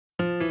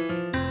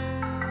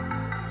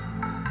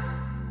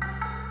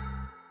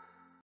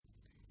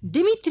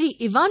Dmitry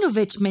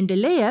Ivanovich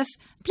Mendeleev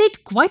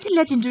played quite a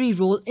legendary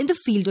role in the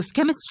field of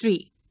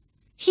chemistry.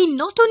 He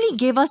not only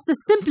gave us the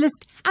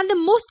simplest and the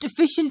most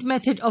efficient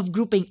method of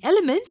grouping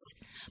elements,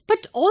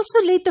 but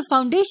also laid the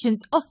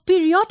foundations of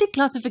periodic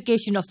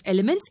classification of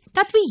elements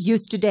that we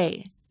use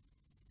today.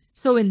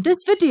 So in this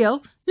video,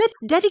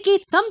 let's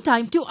dedicate some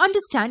time to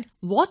understand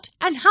what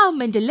and how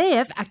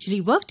Mendeleev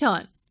actually worked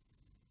on.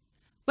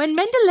 When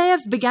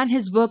Mendeleev began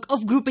his work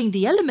of grouping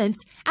the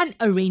elements and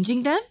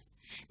arranging them,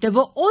 there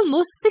were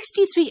almost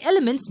 63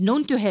 elements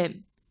known to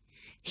him.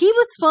 He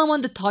was firm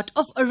on the thought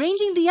of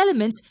arranging the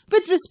elements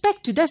with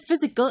respect to their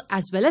physical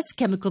as well as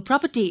chemical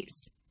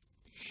properties.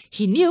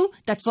 He knew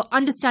that for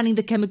understanding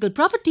the chemical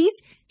properties,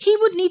 he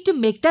would need to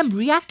make them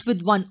react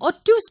with one or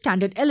two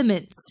standard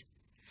elements.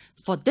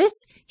 For this,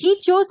 he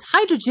chose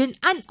hydrogen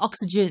and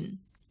oxygen.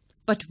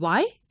 But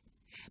why?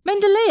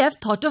 Mendeleev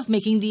thought of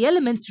making the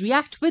elements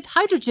react with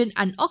hydrogen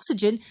and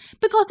oxygen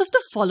because of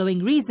the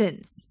following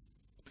reasons.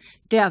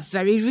 They are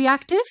very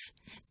reactive,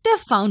 they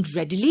are found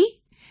readily,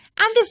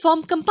 and they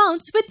form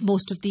compounds with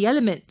most of the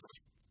elements.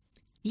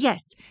 Yes,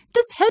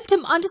 this helped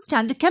him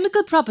understand the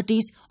chemical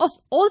properties of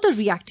all the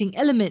reacting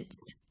elements.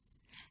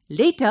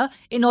 Later,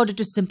 in order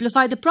to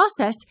simplify the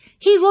process,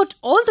 he wrote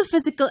all the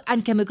physical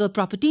and chemical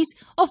properties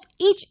of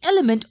each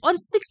element on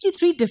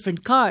 63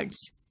 different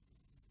cards.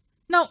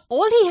 Now,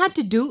 all he had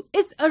to do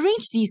is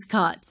arrange these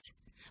cards.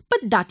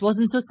 But that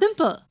wasn't so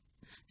simple.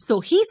 So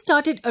he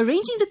started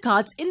arranging the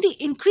cards in the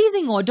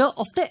increasing order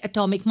of their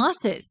atomic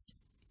masses.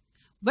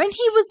 When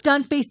he was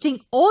done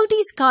pasting all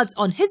these cards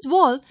on his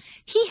wall,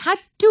 he had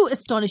two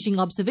astonishing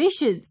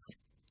observations.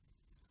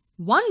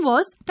 One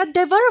was that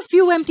there were a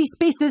few empty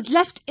spaces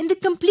left in the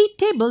complete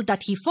table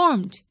that he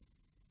formed.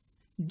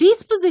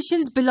 These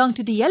positions belonged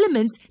to the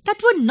elements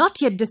that were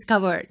not yet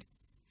discovered.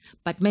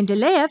 But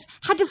Mendeleev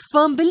had a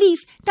firm belief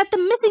that the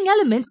missing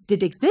elements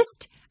did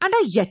exist and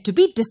are yet to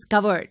be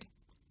discovered.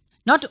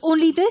 Not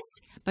only this,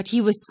 but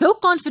he was so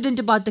confident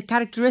about the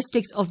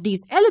characteristics of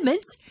these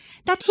elements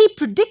that he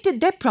predicted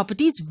their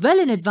properties well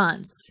in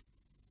advance.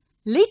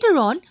 Later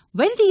on,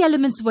 when the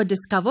elements were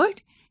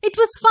discovered, it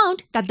was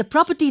found that the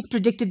properties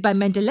predicted by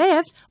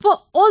Mendeleev were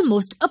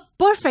almost a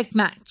perfect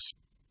match.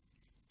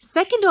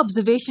 Second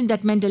observation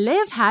that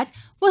Mendeleev had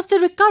was the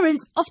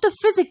recurrence of the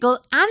physical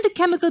and the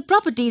chemical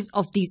properties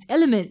of these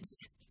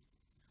elements.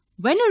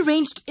 When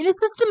arranged in a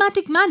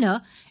systematic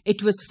manner,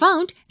 it was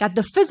found that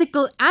the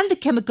physical and the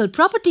chemical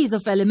properties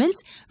of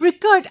elements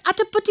recurred at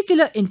a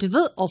particular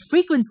interval of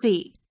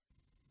frequency.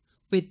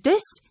 With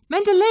this,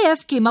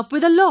 Mendeleev came up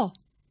with a law.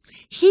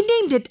 He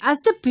named it as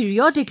the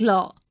periodic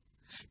law.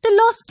 The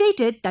law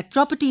stated that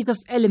properties of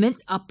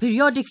elements are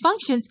periodic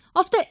functions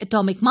of their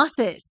atomic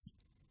masses.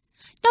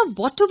 Now,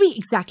 what do we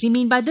exactly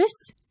mean by this?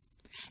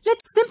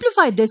 Let's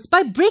simplify this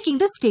by breaking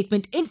the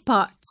statement in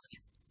parts.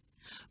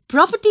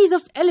 Properties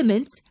of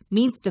elements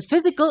means the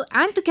physical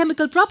and the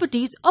chemical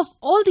properties of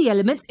all the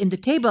elements in the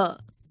table.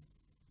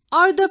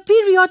 Are the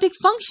periodic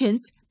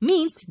functions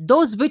means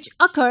those which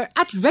occur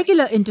at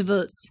regular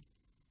intervals.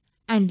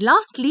 And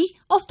lastly,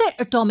 of their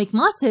atomic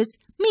masses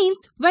means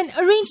when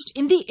arranged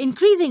in the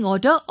increasing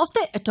order of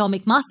their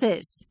atomic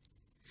masses.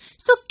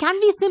 So can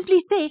we simply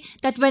say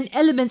that when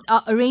elements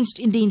are arranged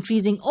in the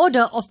increasing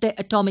order of their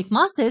atomic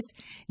masses,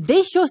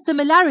 they show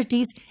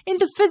similarities in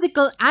the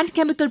physical and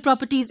chemical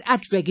properties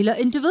at regular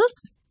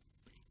intervals?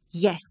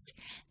 Yes,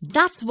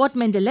 that's what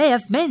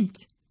Mendeleev meant.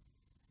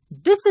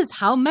 This is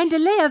how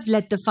Mendeleev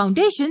laid the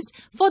foundations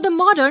for the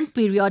modern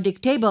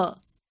periodic table.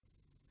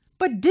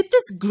 But did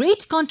this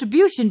great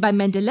contribution by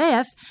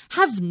Mendeleev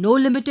have no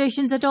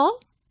limitations at all?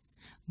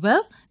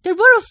 Well, there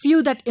were a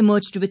few that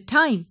emerged with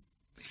time.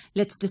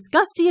 Let's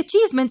discuss the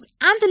achievements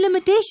and the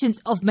limitations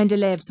of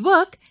Mendeleev's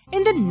work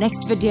in the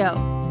next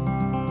video.